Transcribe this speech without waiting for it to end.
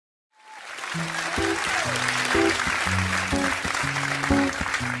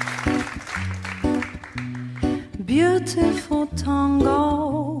Beautiful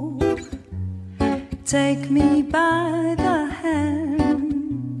tango, take me by the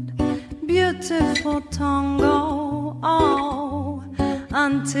hand. Beautiful tango, oh,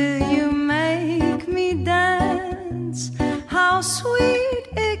 until you make me dance. How sweet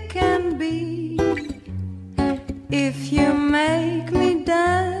it can be if you make me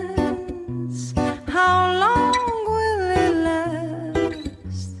dance. How long will it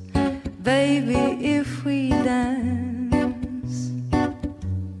last, baby, if we dance?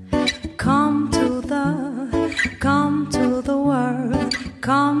 Come to the world,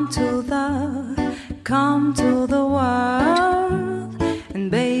 come to the world, and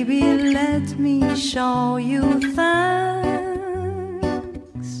baby, let me show you thanks.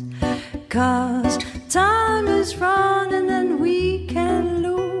 'Cause time is running and we can't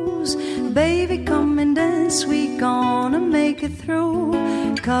lose. Baby, come and dance, we gonna make it through.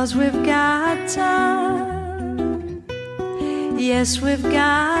 'Cause we've got time, yes, we've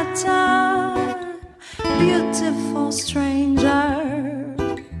got time. Beautiful stranger,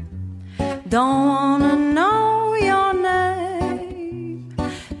 don't wanna know your name.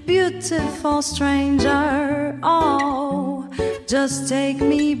 Beautiful stranger, oh, just take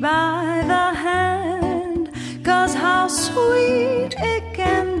me by the hand. 'Cause how sweet it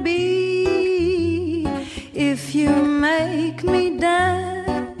can be if you make me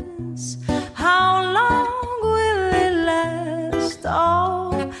dance. How long will it last,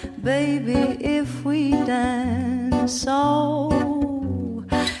 oh, baby, if we dance? Oh,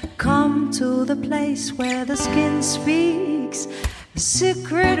 come to the place where the skin speaks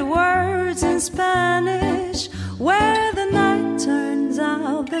secret words in Spanish, where the night turns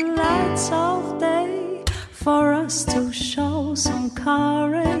out the lights of day, for us to show some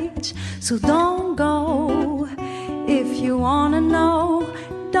courage. So don't go if you wanna know,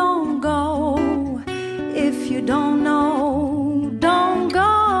 don't go if you don't know, don't go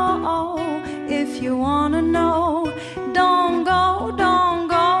if you wanna know, don't go, don't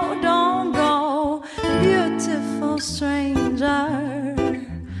go, don't go. Beautiful stranger,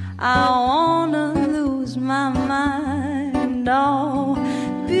 I wanna lose my mind. Oh,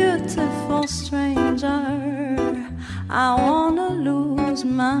 beautiful stranger, I wanna lose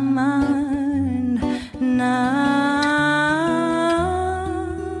my mind now.